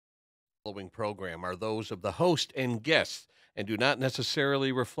Following program are those of the host and guests and do not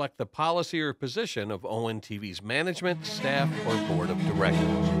necessarily reflect the policy or position of ONTV's management, staff, or board of directors.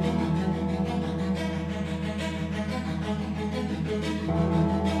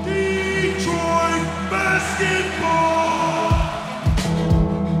 Detroit basketball.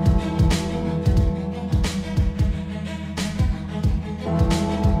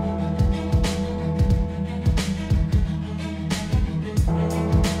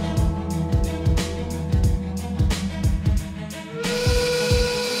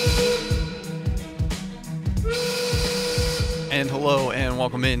 And hello and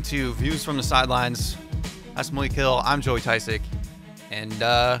welcome into Views from the Sidelines. That's Malik Hill. I'm Joey Tysick.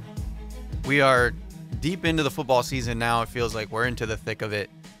 And we are deep into the football season now. It feels like we're into the thick of it.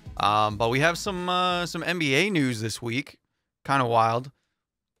 But we have some NBA news this week. Kind of wild.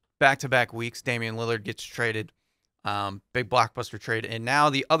 Back-to-back weeks, Damian Lillard gets traded. Big blockbuster trade. And now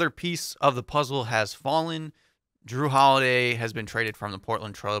the other piece of the puzzle has fallen. Jrue Holiday has been traded from the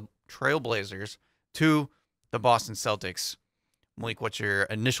Portland Trailblazers to the Boston Celtics. Malik, what's your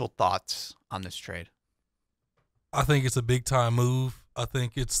initial thoughts on this trade? I think it's a big-time move. I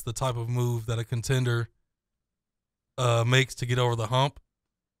think it's the type of move that a contender makes to get over the hump.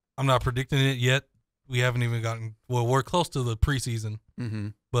 I'm not predicting it yet. We haven't even gotten – well, we're close to the preseason. Mm-hmm.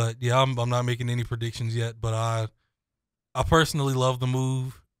 But, yeah, I'm not making any predictions yet. But I personally love the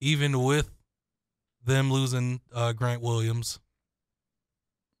move, even with them losing Grant Williams.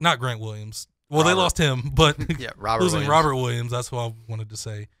 Not Grant Williams. Well, they lost him, but yeah, losing Robert Williams, that's what I wanted to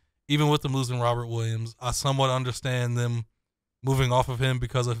say. Even with them losing Robert Williams, I somewhat understand them moving off of him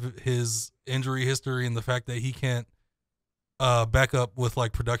because of his injury history and the fact that he can't back up with,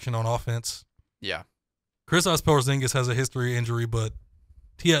 like, production on offense. Yeah. Kristaps Porzingis has a history of injury, but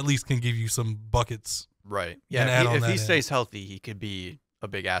he at least can give you some buckets. Right. Yeah, if he stays healthy, he could be a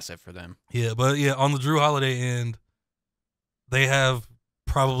big asset for them. Yeah, but, yeah, on the Jrue Holiday end, they have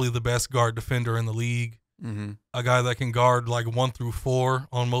probably the best guard defender in the league. Mm-hmm. A guy that can guard like 1 through 4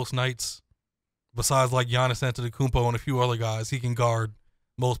 on most nights. Besides like Giannis Antetokounmpo and a few other guys, he can guard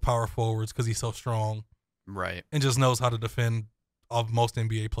most power forwards because he's so strong. Right. And just knows how to defend of most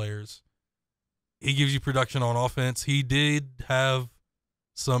NBA players. He gives you production on offense. He did have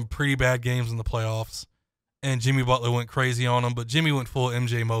some pretty bad games in the playoffs, and Jimmy Butler went crazy on him, but Jimmy went full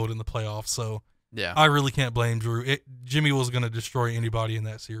MJ mode in the playoffs, so yeah, I really can't blame Jrue. Jimmy was going to destroy anybody in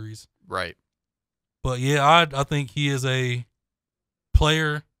that series. Right. But, yeah, I think he is a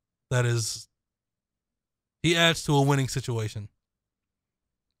player that is – he adds to a winning situation.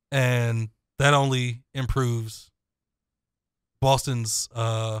 And that only improves Boston's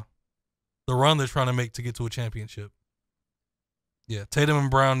the run they're trying to make to get to a championship. Yeah, Tatum and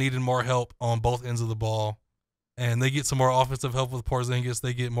Brown needed more help on both ends of the ball. And they get some more offensive help with Porzingis.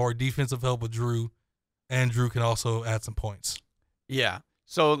 They get more defensive help with Jrue. And Jrue can also add some points. Yeah.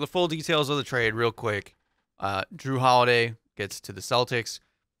 So the full details of the trade real quick. Jrue Holiday gets to the Celtics.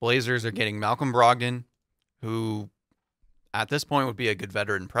 Blazers are getting Malcolm Brogdon, who at this point would be a good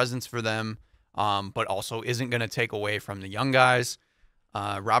veteran presence for them, but also isn't going to take away from the young guys.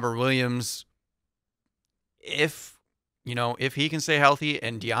 Robert Williams, if he can stay healthy,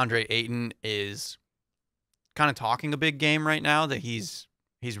 and DeAndre Ayton is kind of talking a big game right now that he's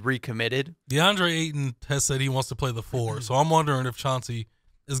recommitted. DeAndre Ayton has said he wants to play the 4, so I'm wondering if Chauncey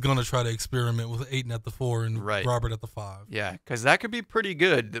is going to try to experiment with Ayton at the 4 and Robert at the 5. Yeah, because that could be pretty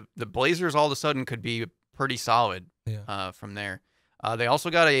good. The Blazers all of a sudden could be pretty solid from there. They also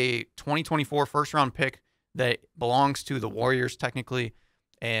got a 2024 first-round pick that belongs to the Warriors technically,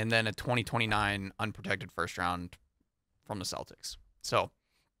 and then a 2029 unprotected first round from the Celtics. So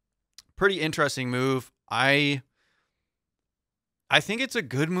pretty interesting move. I think it's a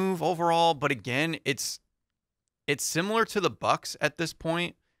good move overall, but again, it's similar to the Bucks at this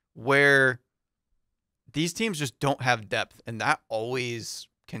point, where these teams just don't have depth, and that always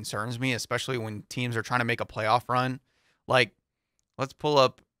concerns me, especially when teams are trying to make a playoff run. Like, let's pull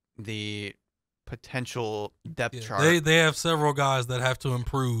up the potential depth chart. They have several guys that have to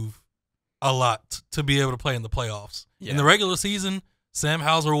improve a lot to be able to play in the playoffs. Yeah. In the regular season, Sam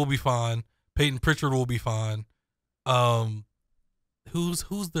Hauser will be fine. Peyton Pritchard will be fine. Who's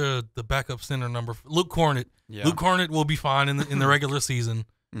the backup center number? Luke Cornett. Yeah. Luke Cornett will be fine in the regular season.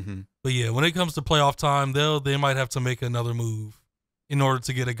 Mm-hmm. But yeah, when it comes to playoff time, they might have to make another move in order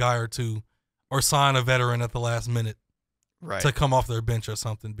to get a guy or two, or sign a veteran at the last minute to come off their bench or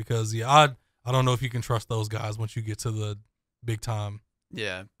something. Because I don't know if you can trust those guys once you get to the big time.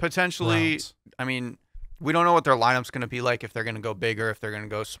 Yeah, potentially. Rounds. I mean, we don't know what their lineup's going to be like, if they're going to go big or if they're going to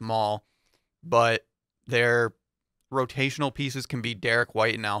go small, but they're rotational pieces can be Derek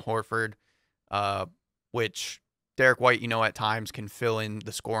White and Al Horford, which Derek White, at times can fill in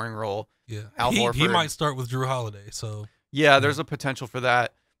the scoring role. Yeah, Al he Horford might start with Jrue Holiday. So yeah, there's a potential for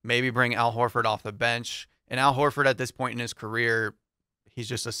that. Maybe bring Al Horford off the bench. And Al Horford at this point in his career, he's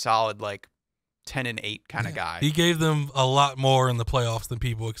just a solid 10-8 kind of guy. He gave them a lot more in the playoffs than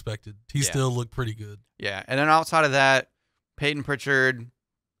people expected. He still looked pretty good. Yeah, and then outside of that, Peyton Pritchard,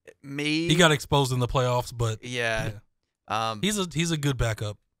 he got exposed in the playoffs, but yeah. He's a good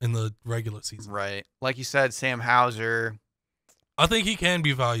backup in the regular season. Right. Like you said, Sam Hauser. I think he can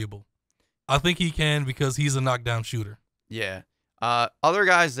be valuable. I think he can because he's a knockdown shooter. Yeah. Other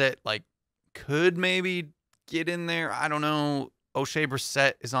guys that could maybe get in there, I don't know. O'Shea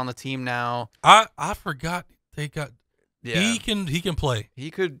Brissett is on the team now. I forgot they got. Yeah. He can play. He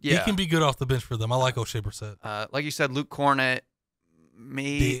could. Yeah. He can be good off the bench for them. I like O'Shea Brissett. Like you said, Luke Cornett.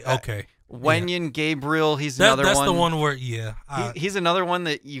 Okay. Wenyen Gabriel. He's another one. That's the one where he's another one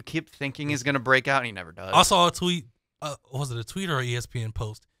that you keep thinking is going to break out, and he never does. I saw a tweet. Was it a tweet or an ESPN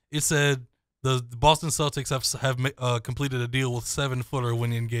post? It said the Boston Celtics have completed a deal with 7-footer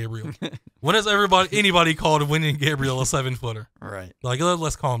Wenyen Gabriel. When has anybody called Wenyen Gabriel a 7-footer? Right.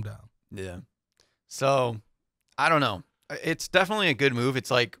 Let's calm down. Yeah. So I don't know. It's definitely a good move.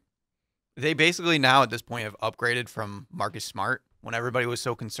 It's they basically now at this point have upgraded from Marcus Smart. When everybody was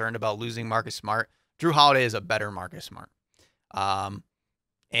so concerned about losing Marcus Smart, Jrue Holiday is a better Marcus Smart.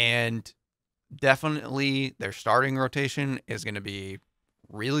 And definitely their starting rotation is going to be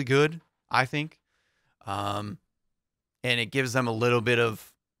really good, I think. And it gives them a little bit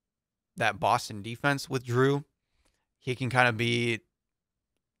of that Boston defense with Jrue. He can kind of be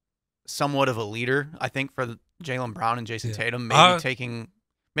somewhat of a leader, I think, for Jaylen Brown and Jason Tatum.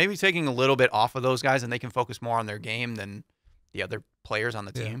 Maybe taking a little bit off of those guys, and they can focus more on their game than the other players on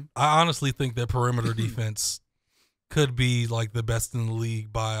the team. I honestly think that perimeter defense could be the best in the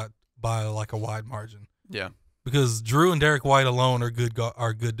league by a wide margin. Yeah, because Jrue and Derek White alone are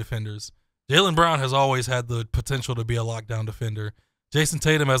good defenders. Jaylen Brown has always had the potential to be a lockdown defender. Jason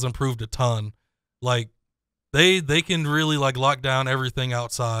Tatum has improved a ton. They can really lock down everything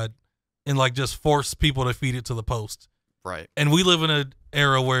outside and just force people to feed it to the post. Right. And we live in an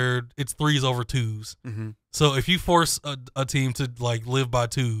era where it's 3s over 2s. Mm-hmm. So if you force a team to live by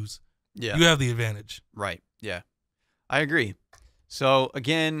 2s, you have the advantage. Right. Yeah. I agree. So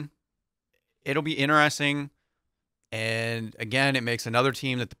again, it'll be interesting. And again, it makes another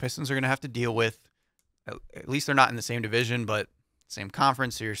team that the Pistons are going to have to deal with. At least they're not in the same division, but same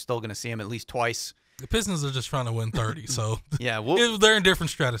conference. So you're still going to see them at least twice. The Pistons are just trying to win 30. So yeah, they're in different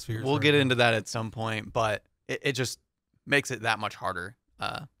stratospheres. We'll get into that at some point, but it just makes it that much harder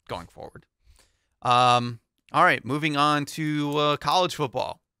going forward. All right, moving on to college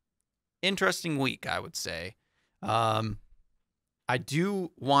football. Interesting week, I would say. I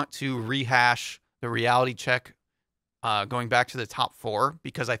do want to rehash the reality check going back to the top 4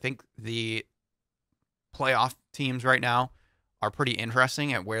 because I think the playoff teams right now are pretty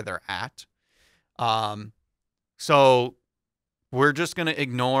interesting at where they're at. So we're just going to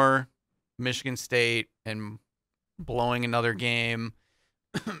ignore Michigan State and blowing another game.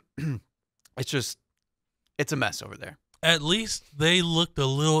 It's a mess over there. At least they looked a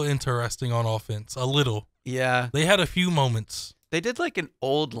little interesting on offense. A little. Yeah. They had a few moments. They did an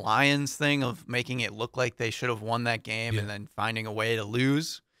old Lions thing of making it look like they should have won that game and then finding a way to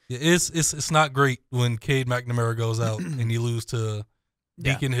lose. Yeah, it's not great when Cade McNamara goes out and you lose to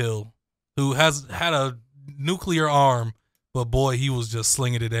Deacon Hill, who has had a nuclear arm, but boy, he was just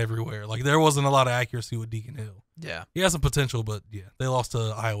slinging it everywhere. There wasn't a lot of accuracy with Deacon Hill. Yeah. He has some potential, but they lost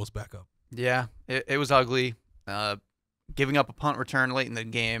to Iowa's backup. Yeah, it was ugly. Giving up a punt return late in the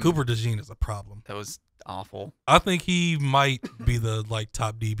game. Cooper DeJean is a problem. That was awful. I think he might be the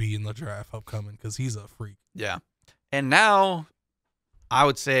top DB in the draft upcoming because he's a freak. Yeah. And now I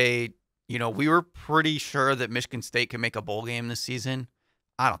would say, we were pretty sure that Michigan State could make a bowl game this season.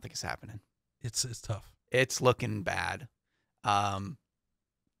 I don't think it's happening. It's tough. It's looking bad. Who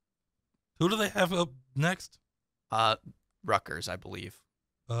do they have up next? Rutgers, I believe.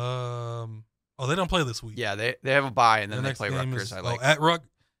 They don't play this week. Yeah, they have a bye and then they play Rutgers. Rutgers. At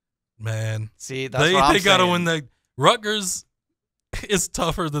Man, see, that's what I'm they gotta saying. win that. Rutgers is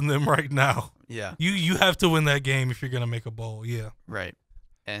tougher than them right now. Yeah, you have to win that game if you're gonna make a bowl. Yeah, right.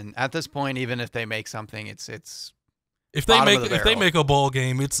 And at this point, even if they make something, it's if they make a bowl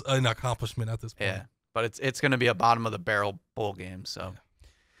game, it's an accomplishment at this point. Yeah, but it's gonna be a bottom of the barrel bowl game. So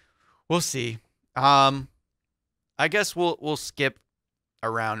we'll see. I guess we'll skip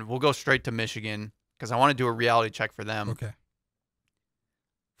around. We'll go straight to Michigan because I want to do a reality check for them. Okay.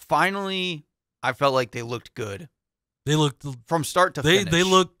 Finally, I felt like they looked good They looked from start to finish. They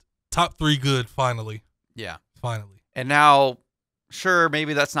looked top 3 good finally. Yeah. Finally. And now, sure,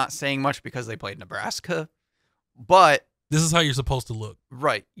 maybe that's not saying much because they played Nebraska, but this is how you're supposed to look.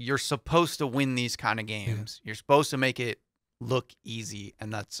 Right. You're supposed to win these kind of games. Yeah. You're supposed to make it look easy,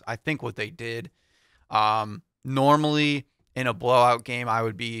 and that's, I think, what they did. Normally, in a blowout game, I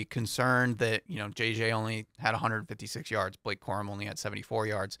would be concerned that, JJ only had 156 yards. Blake Corum only had 74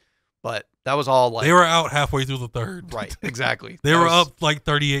 yards. But that was all like... They were out halfway through the third. Right, exactly. They were up like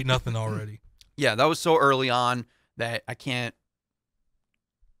 38-0 already. Yeah, that was so early on that I can't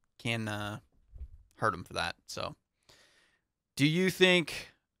hurt them for that. So, do you think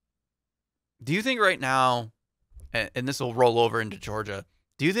right now, and this will roll over into Georgia,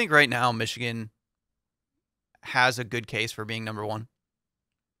 do you think right now Michigan has a good case for being number 1?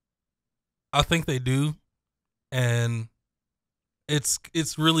 I think they do, and it's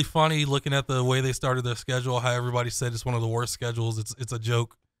really funny looking at the way they started their schedule, how everybody said it's one of the worst schedules. It's a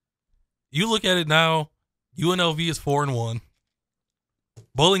joke. You look at it now, UNLV is 4-1.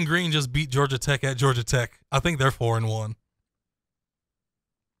 Bowling Green just beat Georgia Tech at Georgia Tech. I think they're 4-1.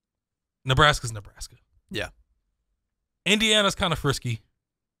 Nebraska's Nebraska. Yeah. Indiana's kind of frisky.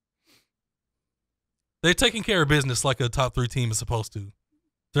 They're taking care of business like a top 3 team is supposed to.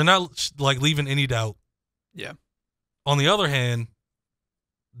 They're not like leaving any doubt. Yeah. On the other hand,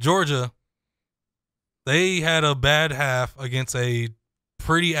 Georgia, they had a bad half against a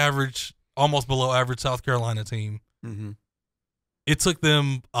pretty average, almost below average South Carolina team. Mm-hmm. It took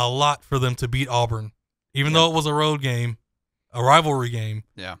them a lot for them to beat Auburn, even though it was a road game, a rivalry game.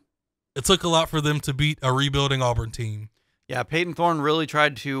 Yeah. It took a lot for them to beat a rebuilding Auburn team. Yeah, Peyton Thorne really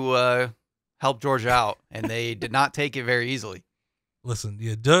tried to help Georgia out, and they did not take it very easily. Listen,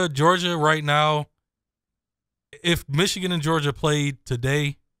 yeah, Georgia right now, if Michigan and Georgia played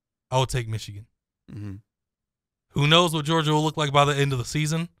today, I would take Michigan. Mm-hmm. Who knows what Georgia will look like by the end of the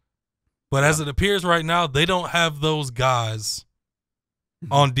season? But as it appears right now, they don't have those guys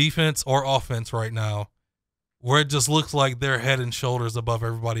on defense or offense right now where it just looks like they're head and shoulders above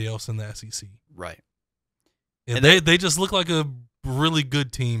everybody else in the SEC. Right. Yeah, they just look like a really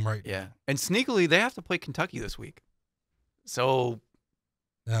good team right now. Yeah. And sneakily, they have to play Kentucky this week. So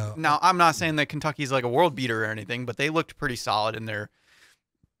now I'm not saying that Kentucky's like a world beater or anything, but they looked pretty solid in their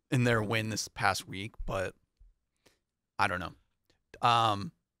win this past week, but I don't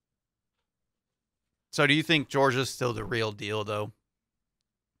know. So do you think Georgia's still the real deal, though?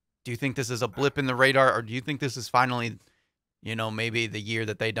 Do you think this is a blip in the radar, or do you think this is finally, maybe the year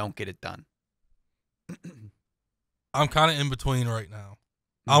that they don't get it done? I'm kind of in between right now.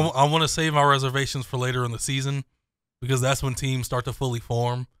 Mm-hmm. I want to save my reservations for later in the season because that's when teams start to fully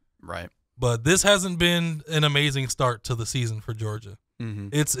form. Right. But this hasn't been an amazing start to the season for Georgia. Mm-hmm.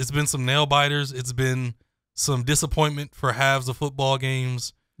 It's been some nail biters. It's been some disappointment for halves of football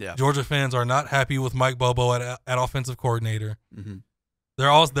games. Yeah. Georgia fans are not happy with Mike Bobo at offensive coordinator. Mm-hmm.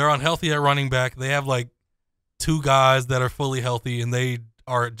 They're unhealthy at running back. They have like 2 guys that are fully healthy, and they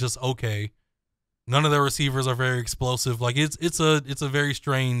are just okay. None of their receivers are very explosive. Like it's a very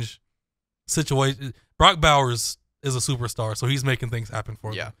strange situation. Brock Bowers is a superstar, so he's making things happen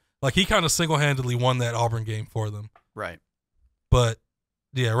for them. Like he kind of single-handedly won that Auburn game for them. Right. But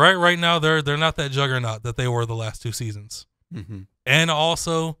yeah, right now they're not that juggernaut that they were the last 2 seasons. Mm-hmm. And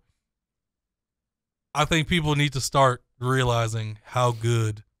also, I think people need to start realizing how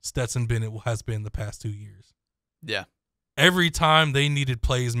good Stetson Bennett has been the past 2 years. Yeah. Every time they needed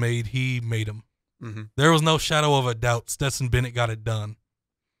plays made, he made them. Mm-hmm. There was no shadow of a doubt Stetson Bennett got it done.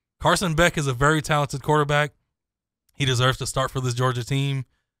 Carson Beck is a very talented quarterback. He deserves to start for this Georgia team,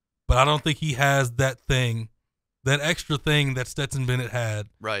 but I don't think he has that extra thing that Stetson Bennett had.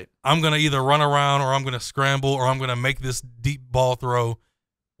 Right. I'm going to either run around or I'm going to scramble or I'm going to make this deep ball throw.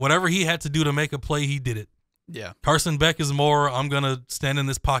 Whatever he had to do to make a play, he did it. Yeah. Carson Beck is more, I'm going to stand in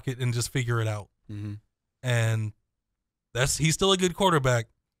this pocket and just figure it out. Mm-hmm. And he's still a good quarterback,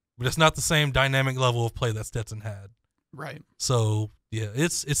 but it's not the same dynamic level of play that Stetson had. Right. So, yeah,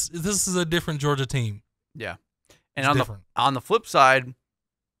 this is a different Georgia team. Yeah. And on the flip side,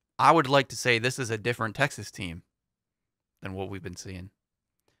 I would like to say this is a different Texas team than what we've been seeing.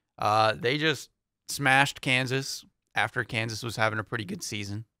 They just smashed Kansas after Kansas was having a pretty good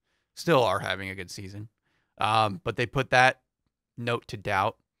season. Still are having a good season. But they put that note to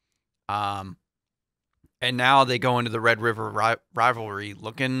doubt. And now they go into the Red River rivalry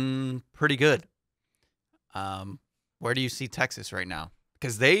looking pretty good. Where do you see Texas right now?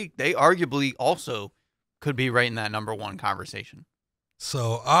 Because they arguably also could be right in that number 1 conversation.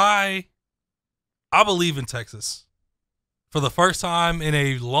 So I believe in Texas. For the first time in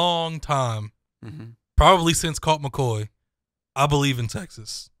a long time, mm-hmm. probably since Colt McCoy, I believe in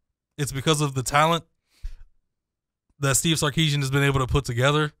Texas. It's because of the talent that Steve Sarkisian has been able to put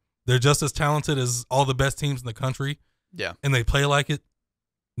together. They're just as talented as all the best teams in the country. Yeah. And they play like it.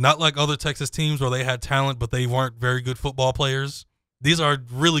 Not like other Texas teams where they had talent, but they weren't very good football players. These are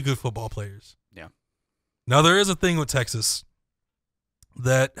really good football players. Yeah. Now, there is a thing with Texas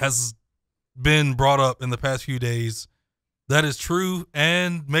that has been brought up in the past few days that is true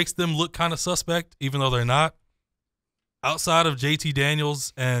and makes them look kind of suspect, even though they're not. Outside of JT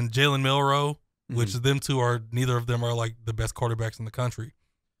Daniels and Jalen Milroe, which them two are, neither of them are like the best quarterbacks in the country.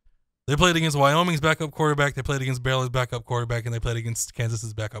 They played against Wyoming's backup quarterback, they played against Baylor's backup quarterback, and they played against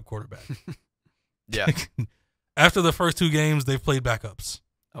Kansas's backup quarterback. Yeah. After the first 2 games, they've played backups.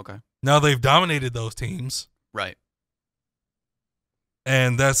 Okay. Now they've dominated those teams. Right.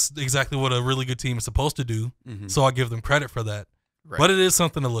 And that's exactly what a really good team is supposed to do. So I give them credit for that. Right. But it is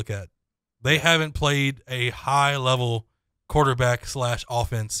something to look at. They haven't played a high-level quarterback /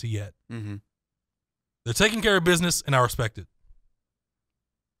 offense yet. They're taking care of business, and I respect it.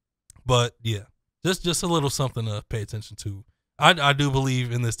 But, yeah, just a little something to pay attention to. I do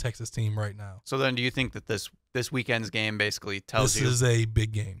believe in this Texas team right now. So then do you think that this weekend's game basically tells you? This is a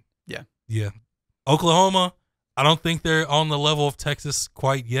big game. Yeah. Yeah. Oklahoma, I don't think they're on the level of Texas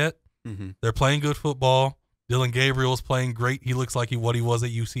quite yet. They're playing good football. Dylan Gabriel's playing great. He looks like what he was at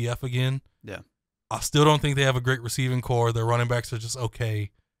UCF again. Yeah. I still don't think they have a great receiving core. Their running backs are just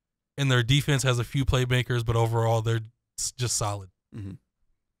okay. And their defense has a few playmakers, but overall they're just solid.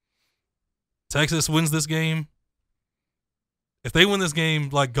 Texas wins this game. If they win this game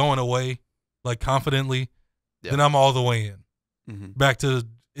like going away, like confidently, then I'm all the way in. Back to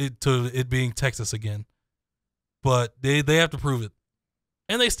it being Texas again. But they have to prove it.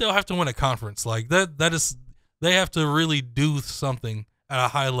 And they still have to win a conference. Like that is they have to really do something at a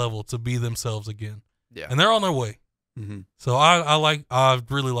high level to be themselves again. Yeah. And they're on their way. So I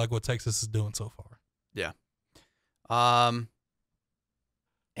really like what Texas is doing so far. Yeah. And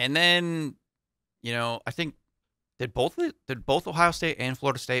then, I think did both Ohio State and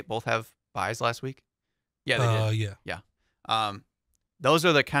Florida State both have byes last week? Yeah, they did. Yeah. Those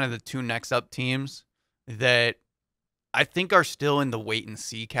are the kind of the 2 next up teams that I think are still in the wait and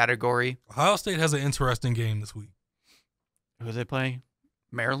see category. Ohio State has an interesting game this week. Who are they playing?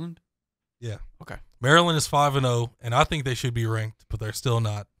 Maryland? Yeah. Okay. Maryland is 5-0, and I think they should be ranked, but they're still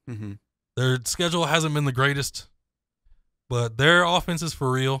not. Their schedule hasn't been the greatest, but their offense is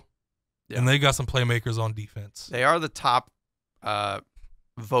for real, and they got some playmakers on defense. They are the top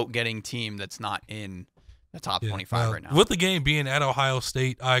vote-getting team that's not in the top 25 right now. With the game being at Ohio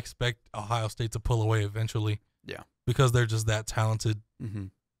State, I expect Ohio State to pull away eventually. Yeah. Because they're just that talented.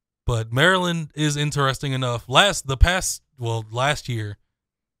 But Maryland is interesting enough. Last year,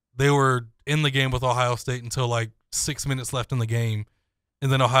 they were in the game with Ohio State until like 6 minutes left in the game,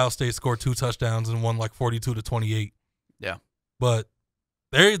 and then Ohio State scored 2 touchdowns and won like 42-28. Yeah. But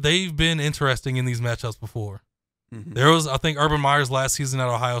they've been interesting in these matchups before. There was, I think, Urban Meyer's last season at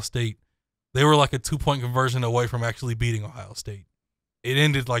Ohio State. They were like a 2-point conversion away from actually beating Ohio State. It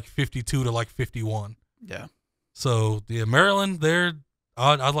ended like 52-51. Yeah. So yeah, Maryland,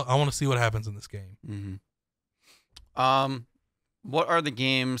 I want to see what happens in this game. What are the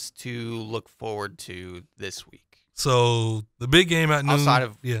games to look forward to this week? So the big game at noon, outside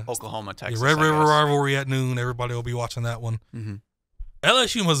of Oklahoma, Texas, Red River rivalry at noon. Everybody will be watching that one.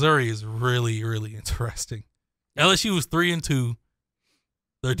 LSU Missouri is really, really interesting. LSU is 3-2.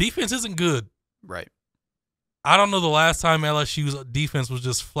 Their defense isn't good. Right. I don't know the last time LSU's defense was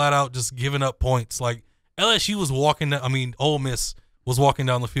just flat out just giving up points. Like LSU was Ole Miss was walking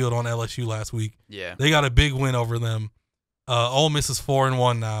down the field on LSU last week. Yeah. They got a big win over them. Ole Miss is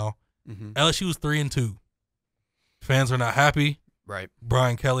 4-1 now. LSU is 3-2. Fans are not happy. Right.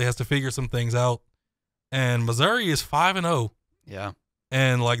 Brian Kelly has to figure some things out. And Missouri is 5-0. Yeah.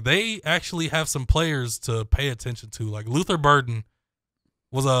 And like they actually have some players to pay attention to. Like Luther Burden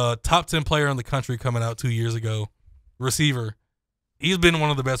was a top 10 player in the country coming out 2 years ago. Receiver. He's been one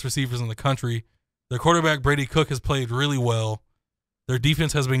of the best receivers in the country. Their quarterback, Brady Cook, has played really well. Their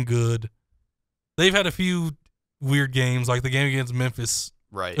defense has been good. They've had a few weird games, like the game against Memphis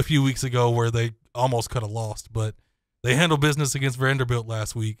a few weeks ago where they almost could have lost, but they handled business against Vanderbilt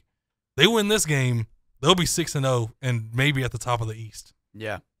last week. They win this game, they'll be 6-0 and maybe at the top of the East.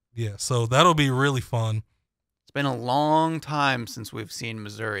 Yeah. Yeah, so that'll be really fun. It's been a long time since we've seen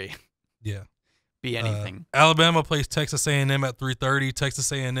Missouri be anything. Alabama plays Texas A&M at 3:30.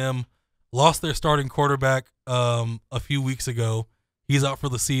 Texas A&M lost their starting quarterback a few weeks ago. He's out for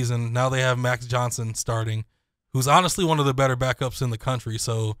the season. Now they have Max Johnson starting, who's honestly one of the better backups in the country.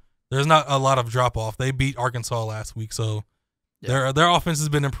 So there's not a lot of drop off. They beat Arkansas last week, so their offense has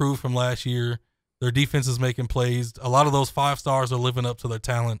been improved from last year. Their defense is making plays. A lot of those 5 stars are living up to their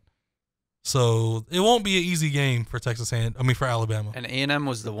talent. So it won't be an easy game for for Alabama. And A&M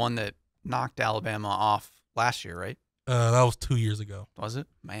was the one that knocked Alabama off last year, right? That was 2 years ago. Was it?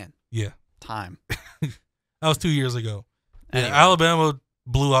 Man. Yeah. Time. That was 2 years ago. Anyway. Yeah, Alabama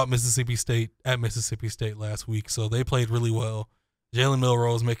blew out Mississippi State at Mississippi State last week, so they played really well. Jalen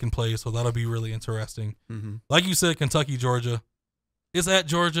Milroe making plays, so that'll be really interesting. Mm-hmm. Like you said, Kentucky, Georgia. It's at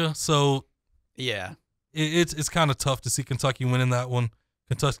Georgia, so yeah, it's kind of tough to see Kentucky winning that one.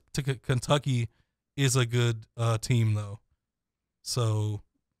 Kentucky is a good team, though. So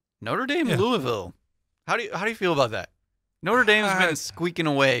Notre Dame, Louisville. How do you feel about that? Notre Dame's been squeaking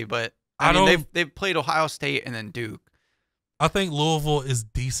away, but I mean they've played Ohio State and then Duke. I think Louisville is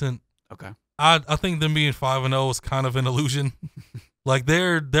decent. Okay. I think them being 5-0 is kind of an illusion. Like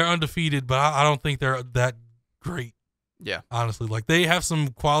they're undefeated, but I don't think they're that great. Yeah. Honestly, like they have some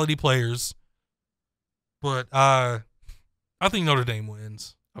quality players, but I think Notre Dame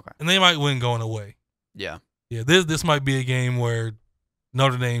wins. Okay. And they might win going away. Yeah. Yeah. This might be a game where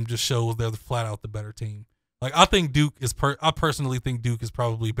Notre Dame just shows they're flat out the better team. Like I think Duke is I personally think Duke is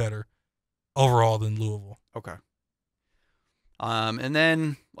probably better overall than Louisville. Okay. And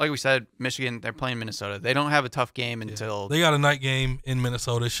then, like we said, Michigan, they're playing Minnesota. They don't have a tough game until... They got a night game in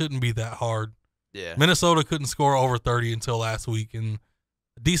Minnesota. It shouldn't be that hard. Yeah. Minnesota couldn't score over 30 until last week, and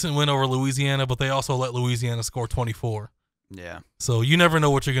a decent win over Louisiana, but they also let Louisiana score 24. Yeah. So you never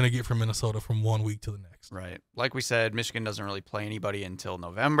know what you're going to get from Minnesota from one week to the next. Right. Like we said, Michigan doesn't really play anybody until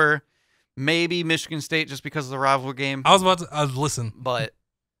November. Maybe Michigan State just because of the rivalry game. I was about to listen. But...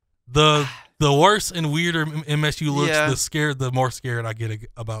 The worse and weirder MSU looks, the more scared I get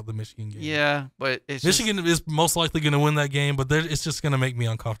about the Michigan game. Yeah, but Michigan is most likely going to win that game, but it's just going to make me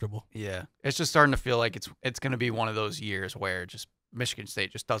uncomfortable. Yeah, it's just starting to feel like it's going to be one of those years where just Michigan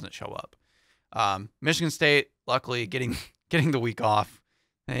State just doesn't show up. Michigan State, luckily, getting the week off,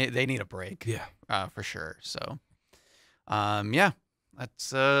 they need a break. Yeah, for sure. So, yeah, that's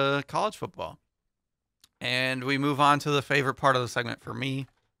college football, and we move on to the favorite part of the segment for me.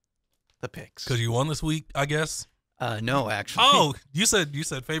 The picks. Because you won this week, I guess? No, actually. Oh, you said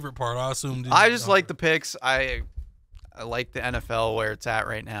favorite part. I assumed. I just like the picks. I like the NFL where it's at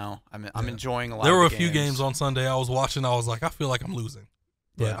right now. I'm enjoying a lot. There were of a few games on Sunday I was watching. I was like, I feel like I'm losing.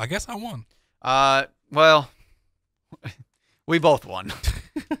 But I guess I won. Well, we both won.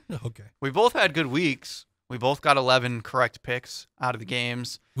 Okay. We both had good weeks. We both got 11 correct picks out of the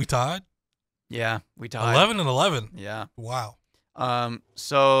games. We tied? Yeah, we tied. 11-11. Yeah. Wow.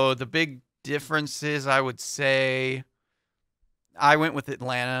 So the big difference is, I would say, I went with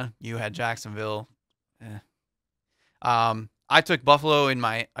Atlanta. You had Jacksonville. I took Buffalo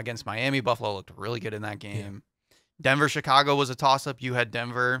against Miami. Buffalo looked really good in that game. Yeah. Denver, Chicago was a toss-up. You had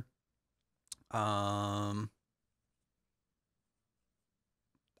Denver. I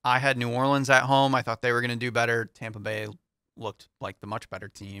had New Orleans at home. I thought they were going to do better. Tampa Bay looked like the much better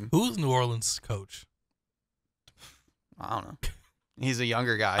team. Who's New Orleans' coach? I don't know. He's a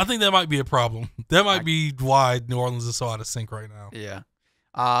younger guy. I think that might be a problem. That might be why New Orleans is so out of sync right now. Yeah.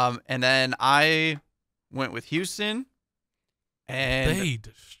 And then I went with Houston. And they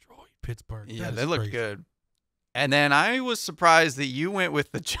destroyed Pittsburgh. Yeah, they looked good. And then I was surprised that you went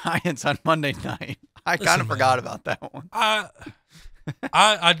with the Giants on Monday night. I kind of forgot about that one.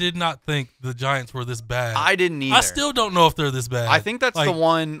 I did not think the Giants were this bad. I didn't either. I still don't know if they're this bad. I think that's the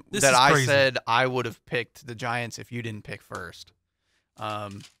one that I said I would have picked the Giants if you didn't pick first.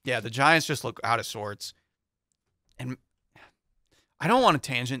 Yeah, the Giants just look out of sorts. And I don't want to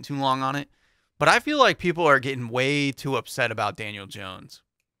tangent too long on it, but I feel like people are getting way too upset about Daniel Jones.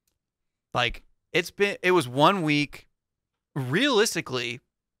 Like, it was 1 week. Realistically,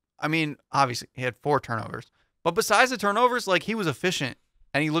 I mean, obviously he had 4 turnovers. But besides the turnovers, like, he was efficient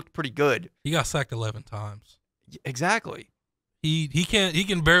and he looked pretty good. He got sacked 11 times. Exactly. He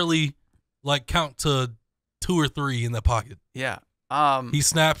can barely like count to 2 or 3 in the pocket. Yeah. He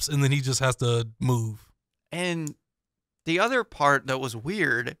snaps and then he just has to move. And the other part that was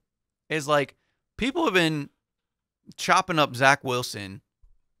weird is, like, people have been chopping up Zach Wilson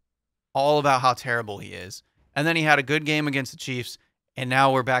all about how terrible he is. And then he had a good game against the Chiefs. And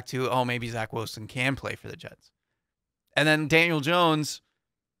now we're back to, oh, maybe Zach Wilson can play for the Jets. And then Daniel Jones,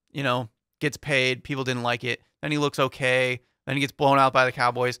 gets paid. People didn't like it. Then he looks okay. Then he gets blown out by the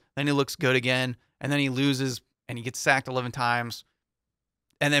Cowboys. Then he looks good again. And then he loses and he gets sacked 11 times.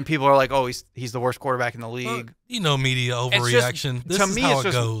 And then people are like, oh, he's the worst quarterback in the league. Media overreaction. This is how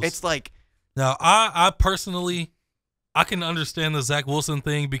it goes. It's like... Now, I personally, I can understand the Zach Wilson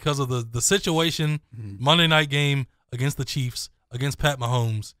thing because of the situation, Monday night game against the Chiefs, against Pat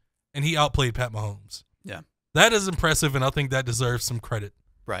Mahomes, and he outplayed Pat Mahomes. Yeah. That is impressive, and I think that deserves some credit.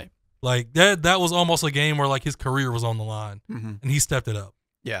 Right. Like, that was almost a game where, like, his career was on the line, and he stepped it up.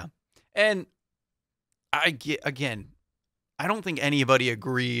 Yeah. And I don't think anybody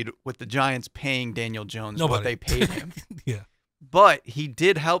agreed with the Giants paying Daniel Jones what they paid him. Yeah. But he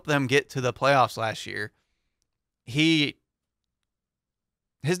did help them get to the playoffs last year. His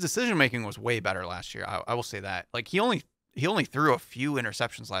decision-making was way better last year. I will say that. Like, he only threw a few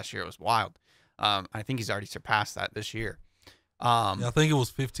interceptions last year. It was wild. I think he's already surpassed that this year. Yeah, I think it was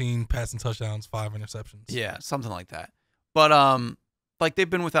 15 passing touchdowns, 5 interceptions. Yeah, something like that. But like they've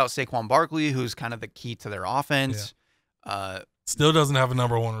been without Saquon Barkley, who's kind of the key to their offense. Yeah. Still doesn't have a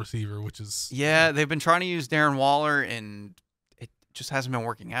number one receiver, which is they've been trying to use Darren Waller, and it just hasn't been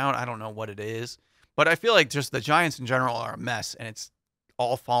working out. I don't know what it is, but I feel like just the Giants in general are a mess, and it's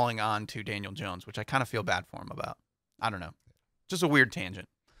all falling on to Daniel Jones, which I kind of feel bad for him about. I don't know, just a weird tangent.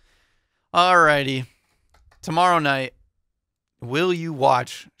 Alrighty, tomorrow night. Will you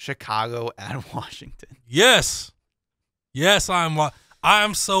watch Chicago at Washington? Yes. Yes,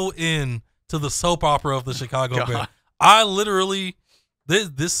 I'm so in to the soap opera of the Chicago Bears. I literally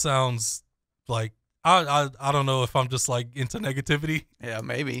this sounds like I don't know if I'm just like into negativity. Yeah,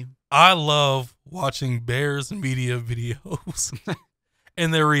 maybe. I love watching Bears media videos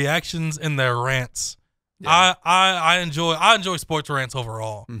and their reactions and their rants. Yeah. I enjoy sports rants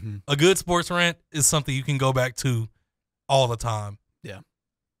overall. Mm-hmm. A good sports rant is something you can go back to all the time. Yeah.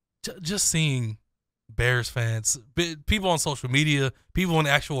 Just seeing Bears fans, people on social media, people on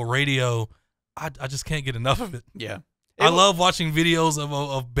actual radio, I just can't get enough of it. Yeah. I love watching videos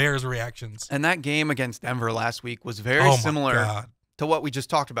of Bears reactions. And that game against Denver last week was very similar to what we just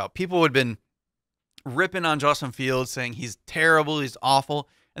talked about. People had been ripping on Justin Fields, saying he's terrible, he's awful,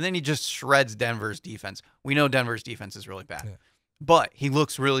 and then he just shreds Denver's defense. We know Denver's defense is really bad. Yeah. But he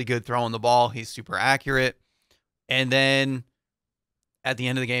looks really good throwing the ball. He's super accurate. And then at the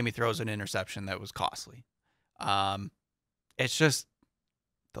end of the game, he throws an interception that was costly. It's just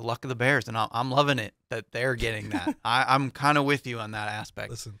the luck of the Bears, and I'm loving it that they're getting that. I'm kind of with you on that aspect.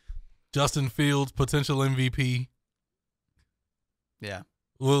 Listen, Justin Fields, potential MVP. Yeah.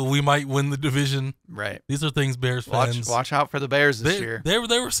 Well, we might win the division. Right. These are things Bears fans. Watch out for the Bears this year. They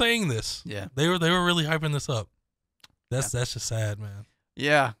were saying this. Yeah. They were really hyping this up. That's just sad, man.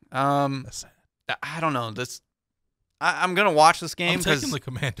 Yeah. That's sad. I don't know. I'm gonna watch this game because I'm taking the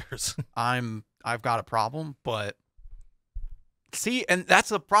Commanders. I've got a problem, but see, and that's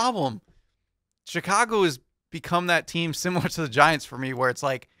the problem. Chicago has become that team similar to the Giants for me, where it's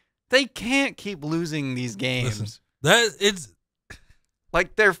like they can't keep losing these games. Listen, it's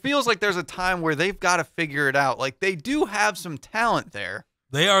like there feels like there's a time where they've got to figure it out. Like they do have some talent there.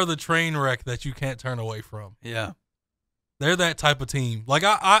 They are the train wreck that you can't turn away from. Yeah, they're that type of team. Like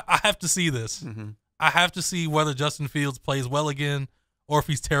I have to see this. Mm-hmm. I have to see whether Justin Fields plays well again or if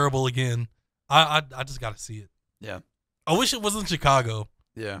he's terrible again. I just got to see it. Yeah. I wish it wasn't Chicago.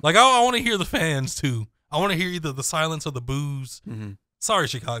 Yeah. Like, I want to hear the fans, too. I want to hear either the silence or the boos. Mm-hmm. Sorry,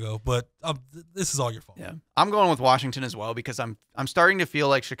 Chicago, but this is all your fault. Yeah. I'm going with Washington as well because I'm starting to feel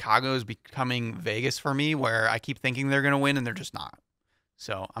like Chicago is becoming Vegas for me, where I keep thinking they're going to win and they're just not.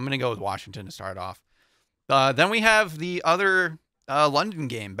 So I'm going to go with Washington to start off. Then we have the other London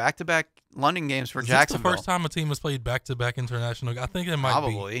game, back-to-back London games for Jacksonville. Is this the first time a team has played back-to-back international? I think it might be.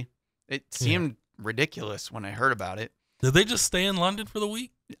 Probably. It seemed ridiculous when I heard about it. Did they just stay in London for the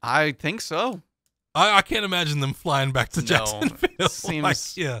week? I think so. I can't imagine them flying back to Jacksonville.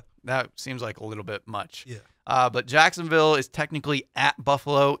 That seems like a little bit much. Yeah. But Jacksonville is technically at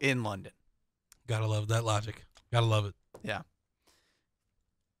Buffalo in London. Gotta love that logic. Gotta love it. Yeah.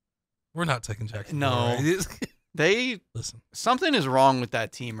 We're not taking Jacksonville. No. Right? Listen. Something is wrong with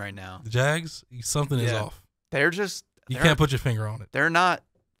that team right now. The Jags, something is off. You can't put your finger on it. They're not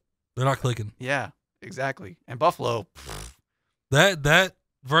clicking. Yeah, exactly. And Buffalo. That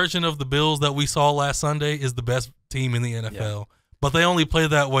version of the Bills that we saw last Sunday is the best team in the NFL. Yeah. But they only play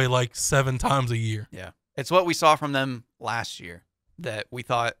that way like 7 times a year. Yeah. It's what we saw from them last year that we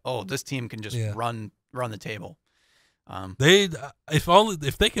thought, oh, this team can just run the table.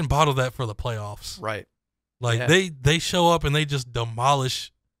 If they can bottle that for the playoffs. Right. Like they show up and they just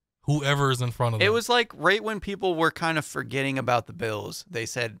demolish whoever is in front of them. It was like right when people were kind of forgetting about the Bills, they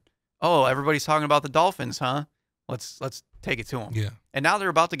said, "Oh, everybody's talking about the Dolphins, huh? Let's take it to them." Yeah. And now they're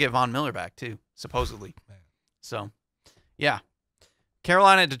about to get Von Miller back too, supposedly. Man. So, yeah.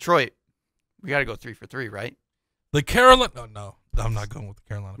 Carolina, Detroit. We got to go 3 for 3, right? The Carolina. No, I'm not going with the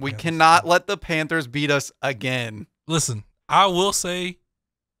Carolina. We cannot let the Panthers beat us again. Listen, I will say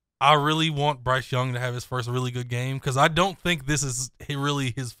I really want Bryce Young to have his first really good game because I don't think this is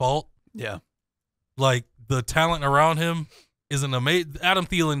really his fault. Yeah. Like, the talent around him isn't amazing. Adam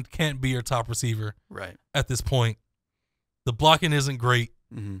Thielen can't be your top receiver at this point. The blocking isn't great.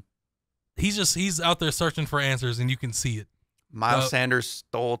 Mm-hmm. He's out there searching for answers, and you can see it. Miles Sanders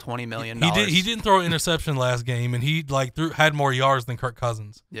stole $20 million. He didn't throw an interception last game, and he had more yards than Kirk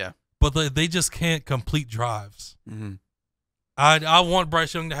Cousins. Yeah. But they just can't complete drives. Mm-hmm. I want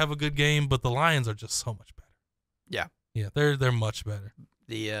Bryce Young to have a good game, but the Lions are just so much better. Yeah. Yeah, they're much better.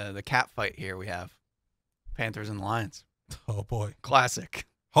 The cat fight here we have. Panthers and Lions. Oh, boy. Classic.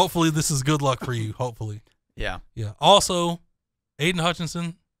 Hopefully this is good luck for you. Hopefully. Yeah. Yeah. Also, Aiden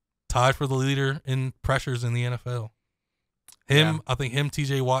Hutchinson tied for the leader in pressures in the NFL. I think him,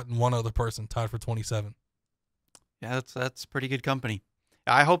 TJ Watt, and one other person tied for 27. Yeah, that's pretty good company.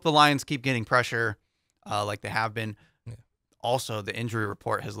 I hope the Lions keep getting pressure like they have been. Yeah. Also, the injury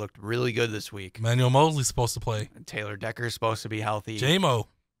report has looked really good this week. Emmanuel Mosley's supposed to play. Taylor Decker's supposed to be healthy.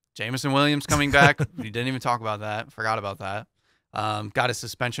 Jameson Williams coming back. We didn't even talk about that. Forgot about that. Got his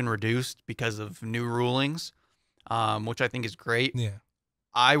suspension reduced because of new rulings, which I think is great. Yeah.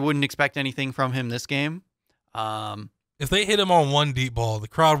 I wouldn't expect anything from him this game. If they hit him on one deep ball, the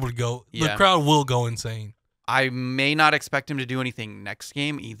crowd would go. Yeah. The crowd will go insane. I may not expect him to do anything next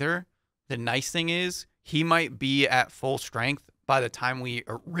game either. The nice thing is he might be at full strength by the time we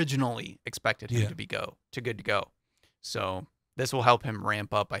originally expected him to be good to go. So this will help him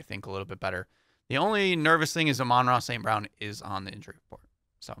ramp up, I think, a little bit better. The only nervous thing is Amon-Ra St. Brown is on the injury report.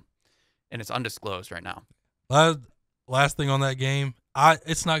 So, and it's undisclosed right now. Last thing on that game,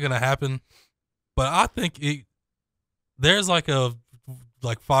 it's not going to happen, but I think there's like a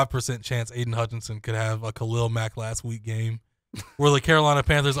 5% chance Aiden Hutchinson could have a Khalil Mack last week game where the Carolina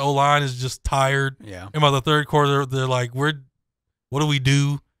Panthers O-line is just tired. Yeah. And by the third quarter, they're like, what do we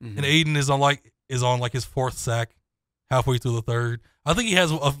do? Mm-hmm. And Aiden is on his fourth sack halfway through the third. I think he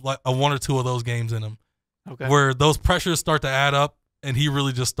has a one or two of those games in him where those pressures start to add up and he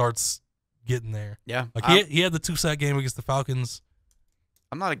really just starts getting there. Yeah. Like he had the 2-sack game against the Falcons.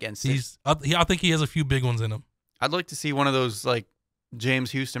 I'm not against it. I think he has a few big ones in him. I'd like to see one of those like James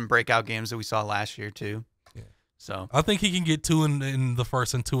Houston breakout games that we saw last year too. Yeah. So I think he can get 2 in the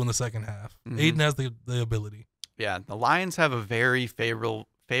first and 2 in the second half. Mm-hmm. Aiden has the ability. Yeah. The Lions have a very favorable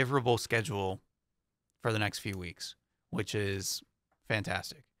schedule for the next few weeks, which is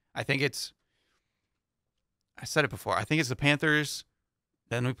fantastic. I said it before. I think it's the Panthers.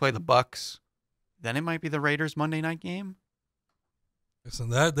 Then we play the Bucks. Then it might be the Raiders Monday night game.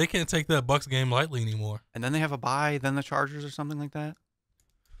 Listen, they can't take that Bucks game lightly anymore. And then they have a bye, then the Chargers or something like that.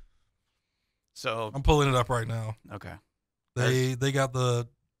 So I'm pulling it up right now. Okay. They got the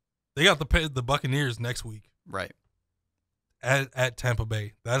Buccaneers next week. Right. At Tampa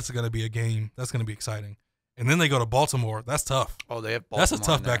Bay. That's going to be a game. That's going to be exciting. And then they go to Baltimore. That's tough. Oh, they have Baltimore. That's a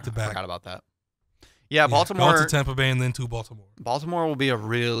tough back-to-back. I forgot about that. Yeah, Baltimore. Go to Tampa Bay and then to Baltimore. Baltimore will be a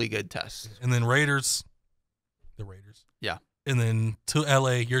really good test. And then Raiders. The Raiders. Yeah. And then to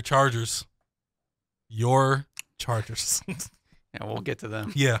LA, your Chargers. Your Chargers. Yeah, we'll get to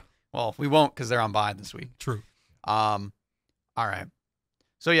them. Yeah. Well, we won't because they're on bye this week. True. All right.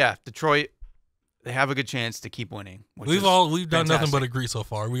 So yeah, Detroit, they have a good chance to keep winning. We've done nothing but agree so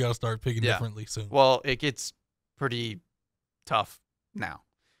far. We got to start picking differently soon. Well, it gets pretty tough now.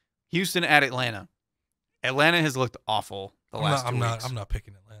 Houston at Atlanta. Atlanta has looked awful the last 2 weeks. I'm not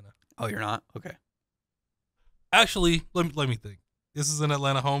picking Atlanta. Oh, you're not? Okay. Actually, let me think. This is an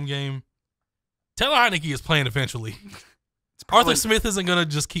Atlanta home game. Taylor Heineke is playing eventually. Arthur Smith isn't going to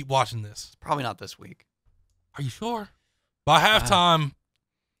just keep watching this. It's probably not this week. Are you sure? By halftime,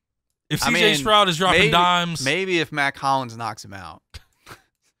 if CJ Stroud is dropping dimes. Maybe if Mac Hollins knocks him out.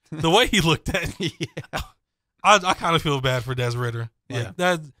 The way he looked at me. Yeah. I kind of feel bad for Des Ridder.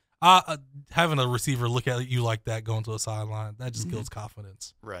 Like having a receiver look at you like that going to a sideline, that just kills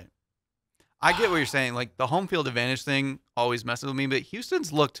confidence. Right. I get what you're saying. Like, the home field advantage thing always messes with me, but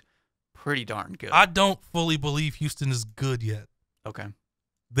Houston's looked pretty darn good. I don't fully believe Houston is good yet. Okay.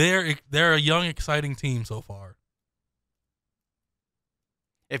 They're a young, exciting team so far.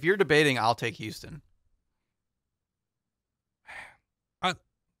 If you're debating, I'll take Houston.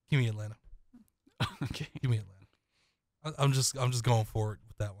 Give me Atlanta. Okay. Give me Atlanta. I'm just going for it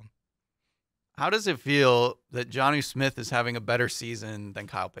with that one. How does it feel that Jonnu Smith is having a better season than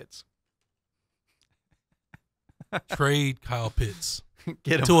Kyle Pitts? Trade Kyle Pitts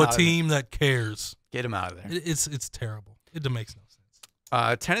Get him to a team that cares. Get him out of there. It's terrible. It makes no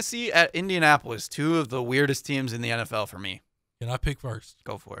sense. Tennessee at Indianapolis, 2 of the weirdest teams in the NFL for me. Can I pick first?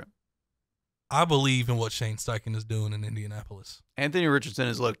 Go for it. I believe in what Shane Steichen is doing in Indianapolis. Anthony Richardson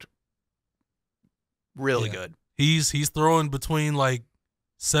has looked really good. He's throwing between like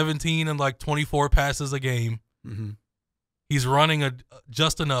 17 and like 24 passes a game. Mm-hmm. He's running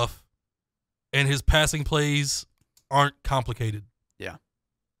just enough, and his passing plays aren't complicated. Yeah.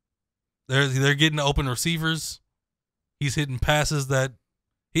 They're getting open receivers. He's hitting passes that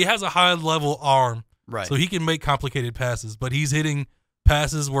he has a high level arm, right? So he can make complicated passes, but he's hitting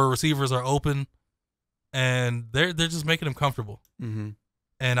passes where receivers are open, and they're just making him comfortable. Mm-hmm.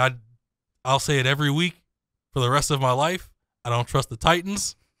 And I'll say it every week for the rest of my life. I don't trust the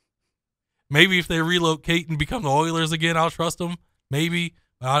Titans. Maybe if they relocate and become the Oilers again, I'll trust them. Maybe.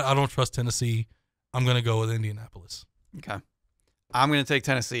 I don't trust Tennessee. I'm going to go with Indianapolis. Okay. I'm going to take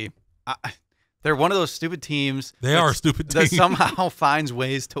Tennessee. They're one of those stupid teams. They are a stupid team. That somehow finds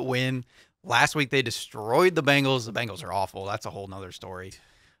ways to win. Last week they destroyed the Bengals. The Bengals are awful. That's a whole nother story.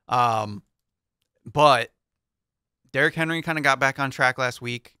 But Derrick Henry kind of got back on track last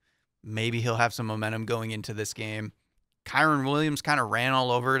week. Maybe he'll have some momentum going into this game. Kyron Williams kind of ran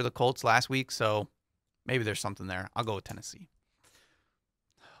all over the Colts last week, so maybe there's something there. I'll go with Tennessee.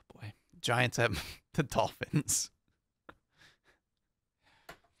 Oh, boy. Giants at the Dolphins.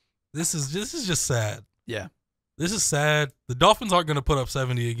 This is just sad. Yeah. This is sad. The Dolphins aren't going to put up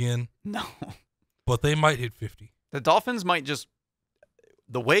 70 again. No. But they might hit 50. The Dolphins might just –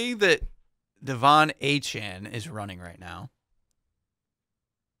 the way that Devon Achane is running right now,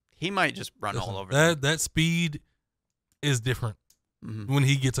 he might just run all over them. That speed is different when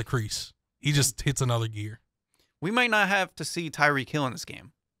he gets a crease. He just hits another gear. We might not have to see Tyreek Hill in this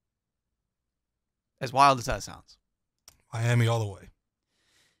game. As wild as that sounds. Miami all the way.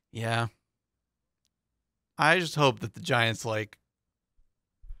 Yeah. I just hope that the Giants,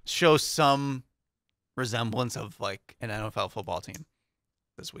 show some resemblance of, an NFL football team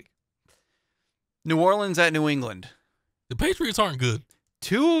this week. New Orleans at New England. The Patriots aren't good.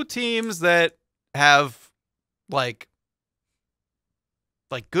 Two teams that have,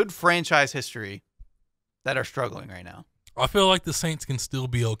 good franchise history that are struggling right now. I feel like the Saints can still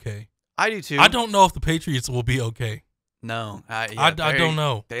be okay. I do, too. I don't know if the Patriots will be okay. No. I don't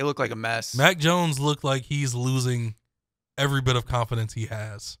know. They look like a mess. Mac Jones looked like he's losing every bit of confidence he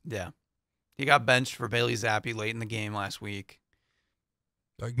has. Yeah. He got benched for Bailey Zappi late in the game last week.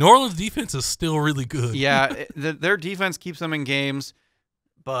 New Orleans defense is still really good. Yeah, their defense keeps them in games,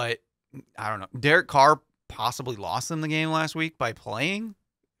 but I don't know. Derek Carr possibly lost them the game last week by playing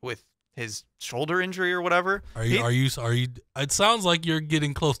with his shoulder injury or whatever. Are you? It sounds like you're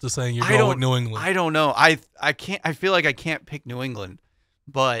getting close to saying you're going with New England. I don't know. I can't. I feel like I can't pick New England,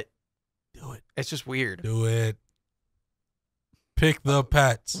 but do it. It's just weird. Do it. Pick the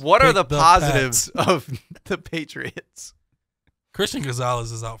Pats. What are the positives of the Patriots? Christian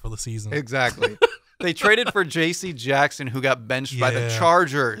Gonzalez is out for the season. Exactly. They traded for J.C. Jackson, who got benched by the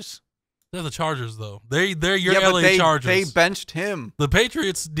Chargers. They're the Chargers, though. They're your LA Chargers. They benched him. The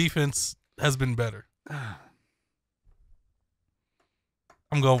Patriots' defense has been better.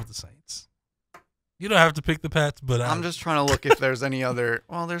 I'm going with the Saints. You don't have to pick the Pats, but I'm just trying to look if there's any other.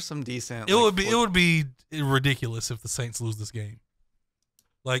 Well, there's some decent. It would be ridiculous if the Saints lose this game.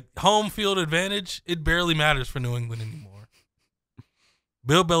 Home field advantage, it barely matters for New England anymore.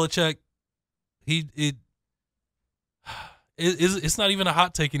 Bill Belichick, it's not even a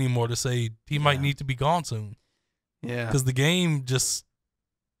hot take anymore to say he might need to be gone soon. Yeah. Because the game just.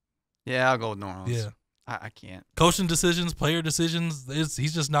 Yeah, I'll go with New Orleans. Yeah. I can't. Coaching decisions, player decisions,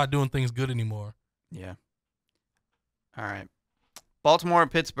 he's just not doing things good anymore. Yeah. All right. Baltimore and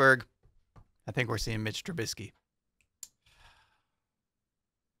Pittsburgh. I think we're seeing Mitch Trubisky.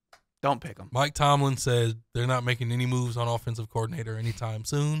 Don't pick him. Mike Tomlin said they're not making any moves on offensive coordinator anytime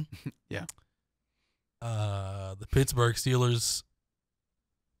soon. Yeah. The Pittsburgh Steelers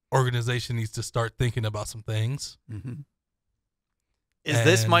organization needs to start thinking about some things. Mm-hmm. Is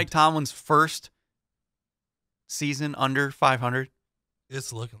this Mike Tomlin's first season under 500?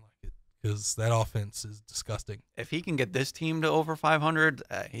 It's looking like it because that offense is disgusting. If he can get this team to over 500,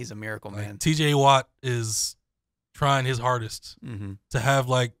 he's a miracle, man. TJ Watt is trying his hardest to have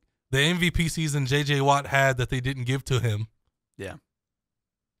the MVP season JJ Watt had that they didn't give to him. Yeah.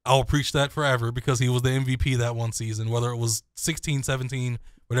 I'll preach that forever because he was the MVP that one season, whether it was 16, 17,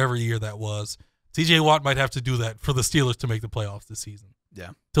 whatever year that was. TJ Watt might have to do that for the Steelers to make the playoffs this season. Yeah.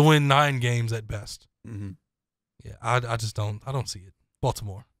 To win 9 games at best. Mm-hmm. Yeah, I don't see it.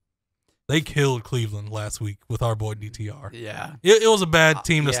 Baltimore. They killed Cleveland last week with our boy DTR. Yeah. It was a bad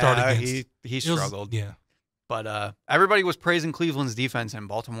team to start against. He struggled. Yeah. But everybody was praising Cleveland's defense, and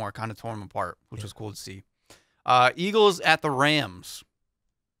Baltimore kind of tore them apart, which was cool to see. Eagles at the Rams.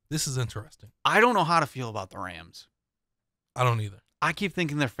 This is interesting. I don't know how to feel about the Rams. I don't either. I keep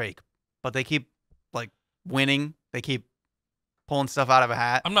thinking they're fake, but they keep winning. They keep pulling stuff out of a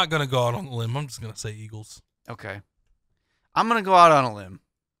hat. I'm not gonna go out on a limb. I'm just gonna say Eagles. Okay. I'm gonna go out on a limb.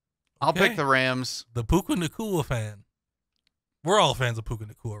 I'll Okay. pick the Rams. The Puka Nacua fan. We're all fans of Puka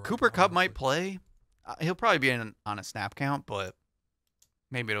Nacua. Right Cooper now, Kupp might honestly. play. He'll probably be on a snap count, but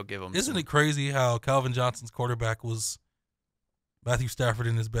maybe it'll give him. Isn't it crazy how Calvin Johnson's quarterback was Matthew Stafford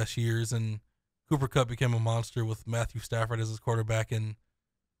in his best years, and Cooper Kupp became a monster with Matthew Stafford as his quarterback, and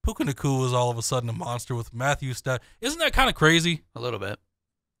Puka Nacua was all of a sudden a monster with Matthew Stafford. Isn't that kind of crazy? A little bit.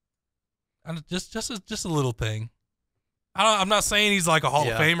 And just a little thing. I'm not saying he's like a Hall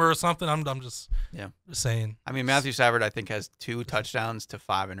of Famer or something. I'm just saying. I mean, Matthew Stafford, I think, has 2 touchdowns to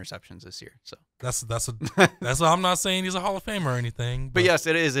 5 interceptions this year. So that's I'm not saying he's a Hall of Famer or anything. But yes,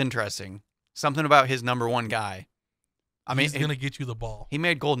 it is interesting. Something about his number 1 guy. I mean, he's gonna get you the ball. He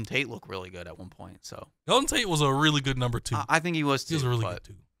made Golden Tate look really good at one point. So Golden Tate was a really good number 2. I think he was too. He was really good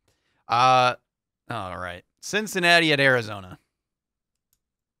too. All right. Cincinnati at Arizona.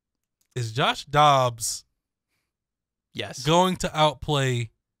 Is Josh Dobbs Yes. going to outplay?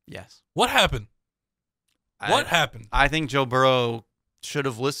 Yes. What happened? What happened? I think Joe Burrow should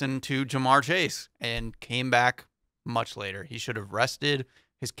have listened to Jamar Chase and came back much later. He should have rested.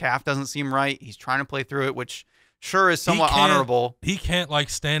 His calf doesn't seem right. He's trying to play through it, which sure is somewhat honorable. He can't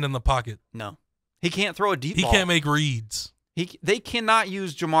stand in the pocket. No. He can't throw a deep ball. He can't make reads. They cannot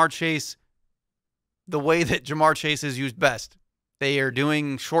use Jamar Chase the way that Jamar Chase is used best. They are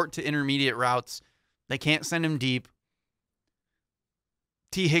doing short to intermediate routes. They can't send him deep.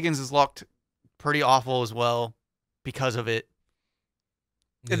 T. Higgins is looked pretty awful as well because of it.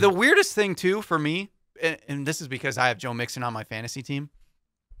 Yeah. The weirdest thing, too, for me, and this is because I have Joe Mixon on my fantasy team,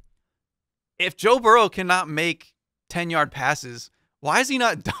 if Joe Burrow cannot make 10-yard passes, why is he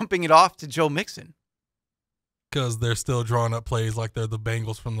not dumping it off to Joe Mixon? Because they're still drawing up plays like they're the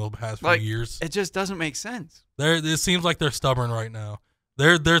Bengals from the past few years. It just doesn't make sense. It seems like they're stubborn right now.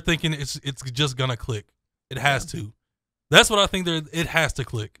 They're thinking it's just gonna click. It has to. That's what I think. It has to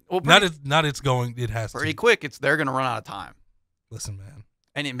click. Well, it has to. Pretty quick. They're gonna run out of time. Listen, man.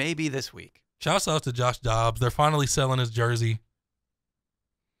 And it may be this week. Shouts out to Josh Dobbs. They're finally selling his jersey.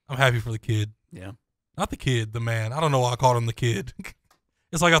 I'm happy for the kid. Yeah. Not the kid, the man. I don't know why I called him the kid.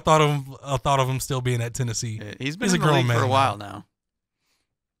 It's like I thought of him still being at Tennessee. Yeah, he's been in the league for a while now.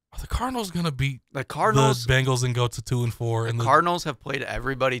 Are the Cardinals gonna beat the Bengals and go to 2-4? The Cardinals have played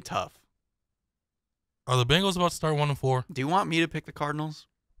everybody tough. Are the Bengals about to start 1-4? Do you want me to pick the Cardinals?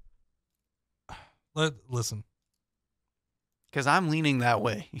 Listen. Because I'm leaning that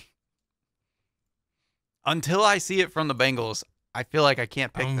way. Until I see it from the Bengals, I feel like I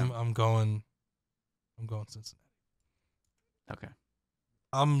can't pick them. I'm going Cincinnati. Okay.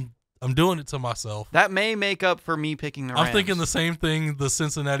 I'm doing it to myself. That may make up for me picking the Rams. I'm thinking the same thing the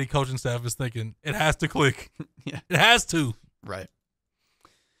Cincinnati coaching staff is thinking. It has to click. Yeah. It has to. Right.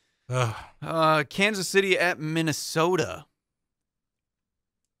 Kansas City at Minnesota.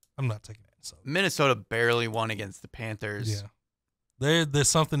 I'm not taking Minnesota. Minnesota barely won against the Panthers. Yeah. There's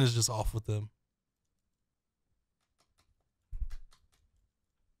something is just off with them.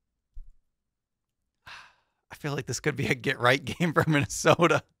 I feel like this could be a get-right game for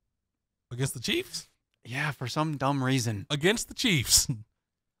Minnesota. Against the Chiefs? Yeah, for some dumb reason. Against the Chiefs.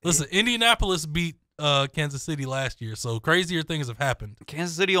 Listen, Indianapolis beat Kansas City last year, so crazier things have happened.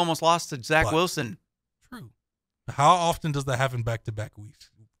 Kansas City almost lost to Zach Wilson. True. How often does that happen back-to-back weeks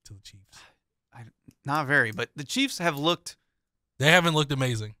to the Chiefs? Not very, but the Chiefs have looked... They haven't looked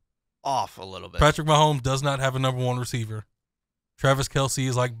amazing. Off a little bit. Patrick Mahomes does not have a number 1 receiver. Travis Kelce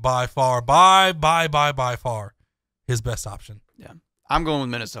is like by far his best option. Yeah. I'm going with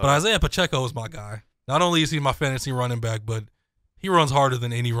Minnesota. But Isaiah Pacheco is my guy. Not only is he my fantasy running back, but he runs harder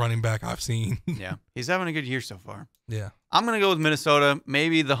than any running back I've seen. Yeah. He's having a good year so far. Yeah. I'm going to go with Minnesota.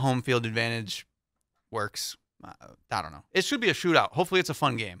 Maybe the home field advantage works. I don't know. It should be a shootout. Hopefully it's a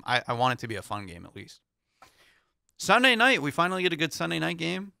fun game. I want it to be a fun game at least. Sunday night, we finally get a good Sunday night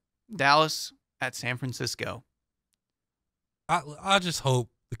game. Dallas at San Francisco. I just hope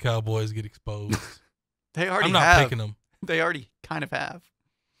the Cowboys get exposed. They already I'm not have. picking them. They already kind of have.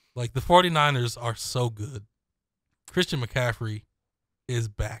 Like, the 49ers are so good. Christian McCaffrey is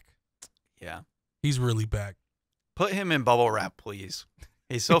back. Yeah. He's really back. Put him in bubble wrap, please.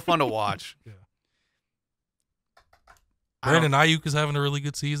 He's so fun to watch. Yeah. Brandon Ayuk is having a really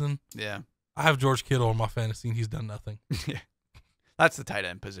good season. Yeah. I have George Kittle on my fantasy, and he's done nothing. Yeah. That's the tight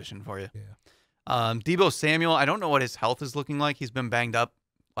end position for you. Yeah. Deebo Samuel, I don't know what his health is looking like. He's been banged up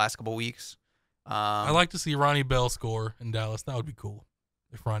last couple weeks. I'd like to see Ronnie Bell score in Dallas. That would be cool.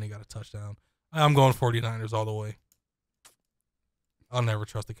 if Ronnie got a touchdown. I'm going 49ers all the way. I'll never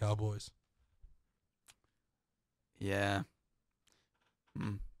trust the Cowboys. Yeah.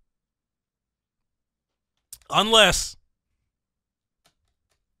 Unless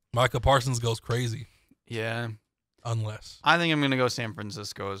Micah Parsons goes crazy. Yeah. Unless. I think I'm going to go San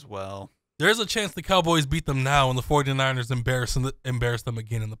Francisco as well. There's a chance the Cowboys beat them now and the 49ers embarrass them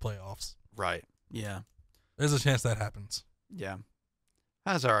again in the playoffs. Right. Yeah. There's a chance that happens. Yeah.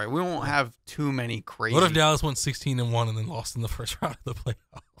 That's all right. We won't have too many crazy. What if Dallas went 16-1 and then lost in the first round of the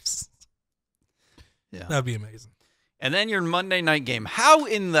playoffs? Yeah. That'd be amazing. And then your Monday night game. How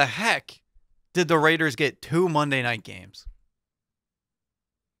in the heck did the Raiders get 2 Monday night games?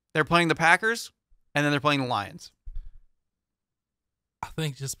 They're playing the Packers, and then they're playing the Lions. I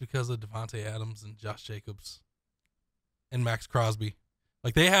think just because of Devontae Adams and Josh Jacobs and Max Crosby.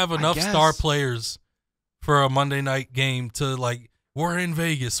 Like, they have enough star players for a Monday night game to, like, we're in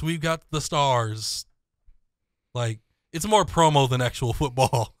Vegas. We've got the stars. Like, it's more promo than actual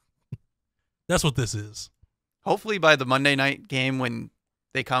football. That's what this is. Hopefully by the Monday night game when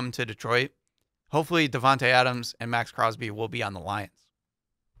they come to Detroit, hopefully Devontae Adams and Max Crosby will be on the Lions.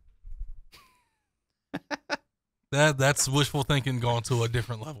 That's wishful thinking going to a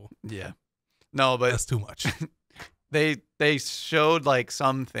different level. Yeah. No, but that's too much. They showed like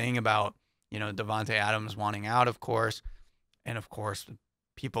something about, Devontae Adams wanting out, of course. And of course,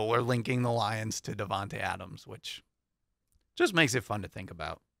 people were linking the Lions to Devontae Adams, which just makes it fun to think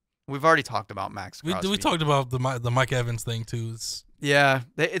about. We've already talked about Max Crosby. We talked about the Mike Evans thing too. Yeah,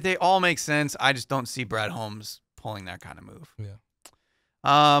 they all make sense. I just don't see Brad Holmes pulling that kind of move.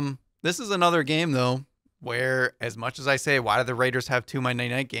 Yeah. This is another game though where, as much as I say, why do the Raiders have 2 Monday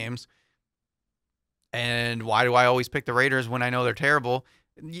night games? And why do I always pick the Raiders when I know they're terrible?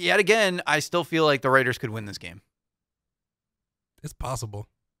 Yet again, I still feel like the Raiders could win this game. It's possible.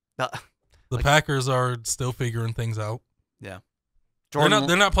 The Packers are still figuring things out. Yeah. They're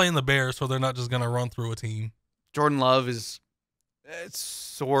not playing the Bears, so they're not just going to run through a team. Jordan Love is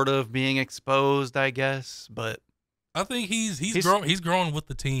sort of being exposed, I guess, but I think he's growing with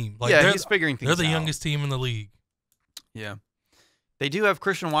the team. Like, yeah, he's figuring things out. They're the youngest team in the league. Yeah. They do have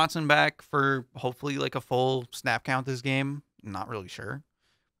Christian Watson back for hopefully like a full snap count this game. Not really sure,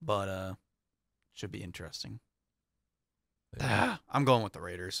 but should be interesting. Yeah. I'm going with the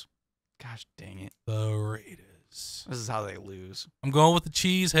Raiders. Gosh dang it. The Raiders. This is how they lose. I'm going with the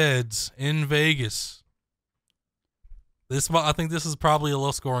Cheeseheads in Vegas. I think this is probably a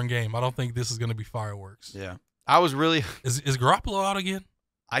low-scoring game. I don't think this is going to be fireworks. Yeah. I was really... Is Garoppolo out again?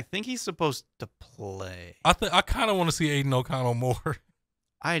 I think he's supposed to play. I kind of want to see Aiden O'Connell more.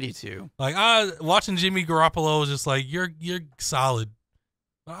 I do too. Like, watching Jimmy Garoppolo is just like, you're solid.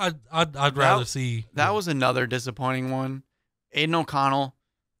 I'd rather see... That was another disappointing one. Aiden O'Connell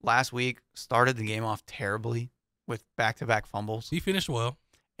last week started the game off terribly with back-to-back fumbles. He finished well.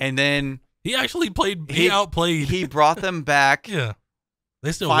 And then... He actually played. He outplayed. He brought them back. Yeah.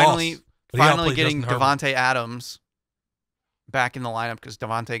 They still finally lost. Getting Devontae Adams back in the lineup because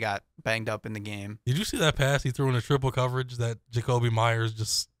Devontae got banged up in the game. Did you see that pass he threw in a triple coverage that Jacoby Myers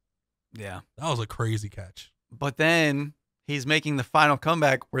just... Yeah. That was a crazy catch. But then he's making the final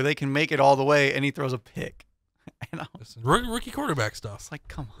comeback where they can make it all the way, and he throws a pick. Rookie quarterback stuff. It's like,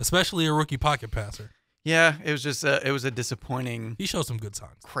 come on. Especially a rookie pocket passer. Yeah, it was just it was a disappointing. He showed some good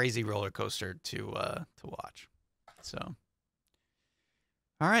signs. Crazy roller coaster to watch. So,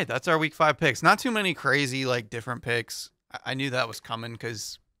 all right, that's our week 5 picks. Not too many crazy like different picks. I knew that was coming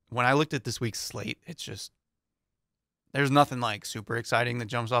because when I looked at this week's slate, it's just there's nothing like super exciting that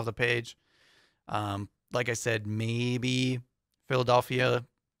jumps off the page. Like I said, maybe Philadelphia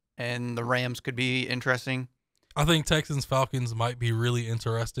and the Rams could be interesting. I think Texans-Falcons might be really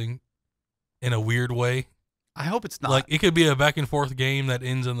interesting. In a weird way. I hope it's not. Like, it could be a back-and-forth game that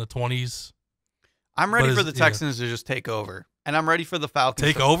ends in the 20s. I'm ready for the Texans to just take over. And I'm ready for the Falcons.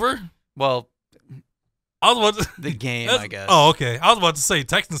 Take over? Well, I was about to, the game, I guess. Oh, okay. I was about to say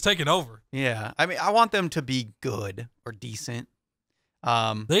Texans taking over. Yeah. I mean, I want them to be good or decent.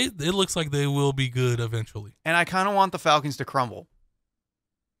 It looks like they will be good eventually. And I kind of want the Falcons to crumble.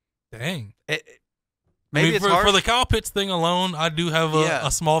 Dang. Maybe it's for the Kyle Pitts thing alone, I do have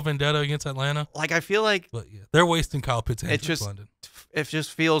a small vendetta against Atlanta. Like, I feel like... But yeah, they're wasting Kyle Pitts. It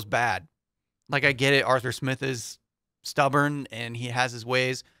just feels bad. Like, I get it. Arthur Smith is stubborn, and he has his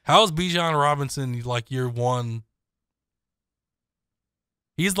ways. How is Bijan Robinson, like, year one?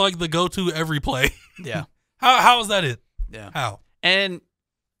 He's, like, the go-to every play. Yeah. How is that it? Yeah. How? And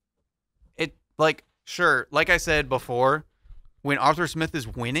it, like, sure, like I said before, when Arthur Smith is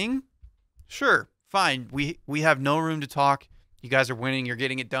winning, sure. Fine, we have no room to talk. You guys are winning. You're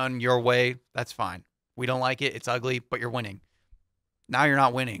getting it done your way. That's fine. We don't like it. It's ugly, but you're winning. Now you're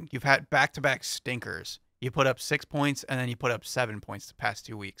not winning. You've had back-to-back stinkers. You put up 6 points, and then you put up 7 points the past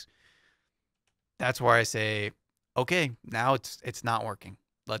 2 weeks. That's where I say, okay, now it's not working.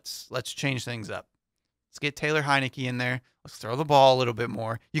 Let's change things up. Let's get Taylor Heineke in there. Let's throw the ball a little bit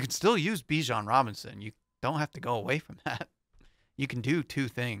more. You can still use Bijan Robinson. You don't have to go away from that. You can do 2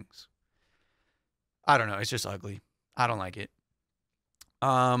 things. I don't know. It's just ugly. I don't like it.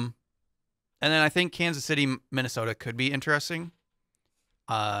 And then I think Kansas City, Minnesota could be interesting.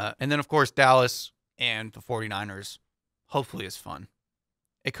 And then, of course, Dallas and the 49ers hopefully is fun.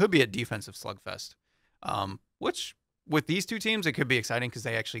 It could be a defensive slugfest, which with these 2 teams, it could be exciting because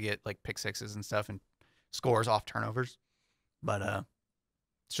they actually get like pick sixes and stuff and scores off turnovers. But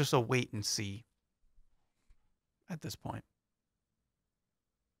it's just a wait and see at this point.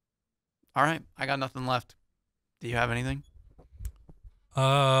 All right. I got nothing left. Do you have anything?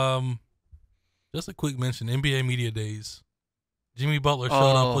 Just a quick mention. NBA Media Days. Jimmy Butler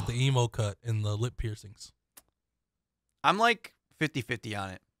showed up with the emo cut and the lip piercings. I'm like 50-50 on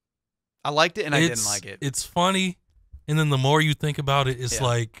it. I liked it and I didn't like it. It's funny, and then the more you think about it, it's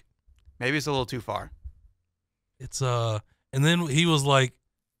like maybe it's a little too far. It's and then he was like,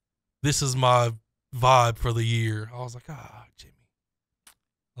 "This is my vibe for the year." I was like, Jimmy.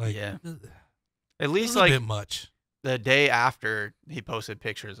 Like, yeah. At least like a bit much. The day after he posted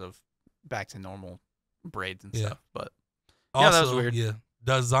pictures of back to normal braids and stuff, but also, that was weird. Yeah,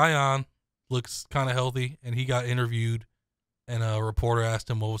 does Zion looks kind of healthy, and he got interviewed, and a reporter asked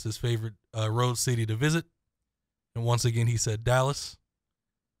him what was his favorite road city to visit, and once again he said Dallas,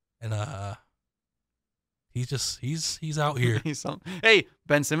 and he's out here. Hey,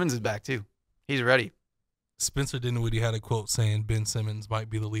 Ben Simmons is back too. He's ready. Spencer Dinwiddie had a quote saying Ben Simmons might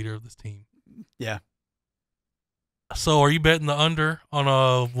be the leader of this team. Yeah. So, are you betting the under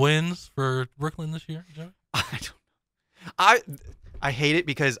on wins for Brooklyn this year, Joey? I don't know. I hate it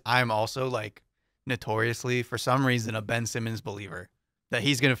because I'm also like notoriously, for some reason, a Ben Simmons believer that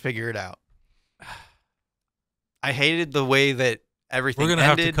he's gonna figure it out. I hated the way that everything. We're gonna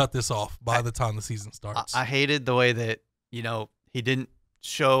have to cut this off by the time the season starts. I hated the way that he didn't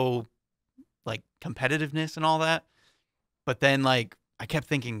show like competitiveness and all that, but then like. I kept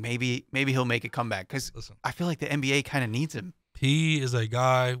thinking maybe he'll make a comeback because I feel like the NBA kind of needs him. He is a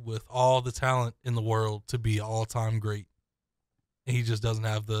guy with all the talent in the world to be all-time great, and he just doesn't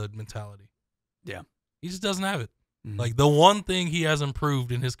have the mentality. Yeah. He just doesn't have it. Mm-hmm. Like, the one thing he has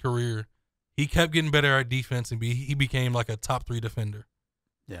improved in his career, he kept getting better at defense, and he became like a top 3 defender.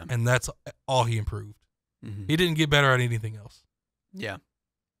 Yeah. And that's all he improved. Mm-hmm. He didn't get better at anything else. Yeah.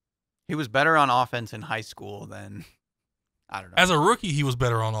 He was better on offense in high school than... I don't know. As a rookie, he was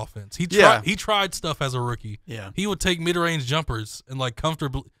better on offense. He tried stuff as a rookie. Yeah. He would take mid-range jumpers and like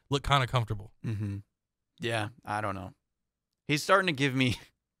look kind of comfortable. Mm-hmm. Yeah, I don't know. He's starting to give me.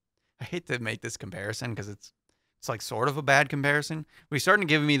 I hate to make this comparison because it's like sort of a bad comparison. But he's starting to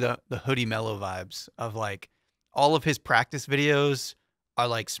give me the Hoodie Mellow vibes of like all of his practice videos are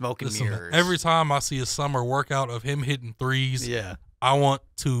like smoke and mirrors. Every time I see a summer workout of him hitting threes, yeah, I want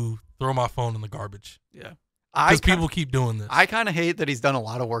to throw my phone in the garbage. Yeah. Because people keep doing this. I kind of hate that he's done a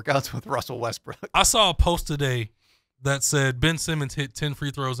lot of workouts with Russell Westbrook. I saw a post today that said Ben Simmons hit 10 free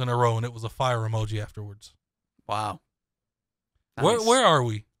throws in a row, and it was a fire emoji afterwards. Wow. Nice. Where are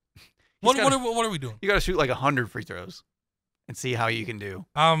we? What are we doing? You got to shoot like 100 free throws and see how you can do.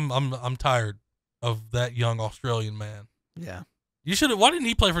 I'm tired of that young Australian man. Yeah. You should have. Why didn't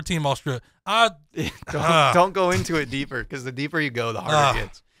he play for Team Australia? Don't go into it deeper because the deeper you go, the harder it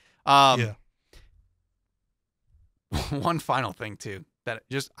gets. Yeah. One final thing too that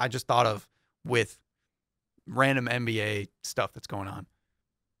I just thought of with random NBA stuff that's going on.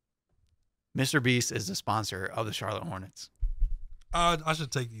 Mr. Beast is the sponsor of the Charlotte Hornets. I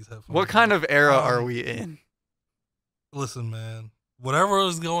should take these headphones. What kind of era are we in? Listen, man. Whatever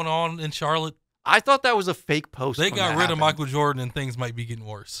is going on in Charlotte, I thought that was a fake post. They got rid of Michael Jordan, and things might be getting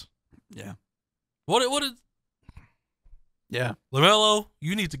worse. Yeah. What is? Yeah. LaMelo,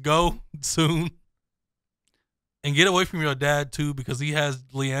 you need to go soon. And get away from your dad, too, because he has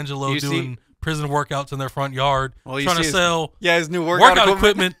LiAngelo doing prison workouts in their front yard, trying to sell his new workout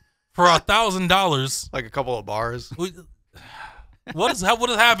equipment for $1,000. Like a couple of bars. What is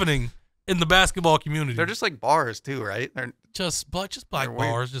happening in the basketball community? They're just like bars, too, right? They're just black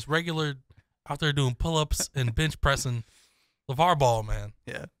bars, just regular out there doing pull-ups and bench pressing. LeVar Ball, man.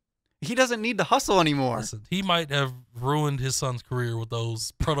 Yeah. He doesn't need to hustle anymore. Listen, he might have ruined his son's career with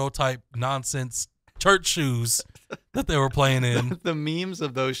those prototype nonsense church shoes that they were playing in. The memes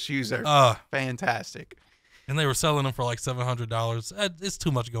of those shoes are fantastic. and they were selling them for like $700. It's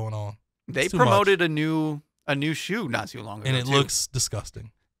too much going on. They promoted a new shoe not too long ago, and it looks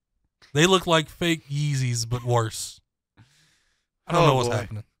disgusting. They look like fake Yeezys, but worse. I don't know what's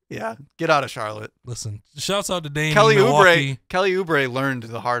happening. Yeah, get out of Charlotte. Listen, shouts out to Dame. Kelly Oubre learned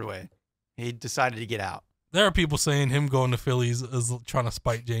the hard way. He decided to get out. There are people saying him going to Phillies is trying to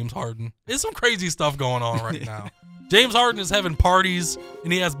spite James Harden. There's some crazy stuff going on right now. James Harden is having parties,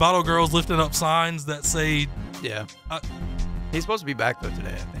 and he has bottle girls lifting up signs that say... Yeah. He's supposed to be back, though,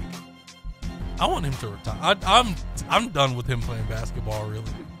 today, I think. I want him to retire. I'm done with him playing basketball, really.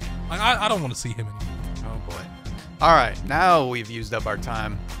 Like, I don't want to see him anymore. Oh, boy. All right, now we've used up our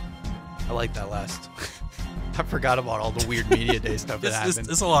time. I like that last. I forgot about all the weird media day stuff that happened.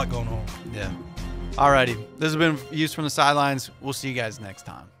 It's a lot going on. Yeah. All righty. This has been Views from the Sidelines. We'll see you guys next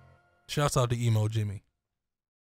time. Shouts out to Emo Jimmy.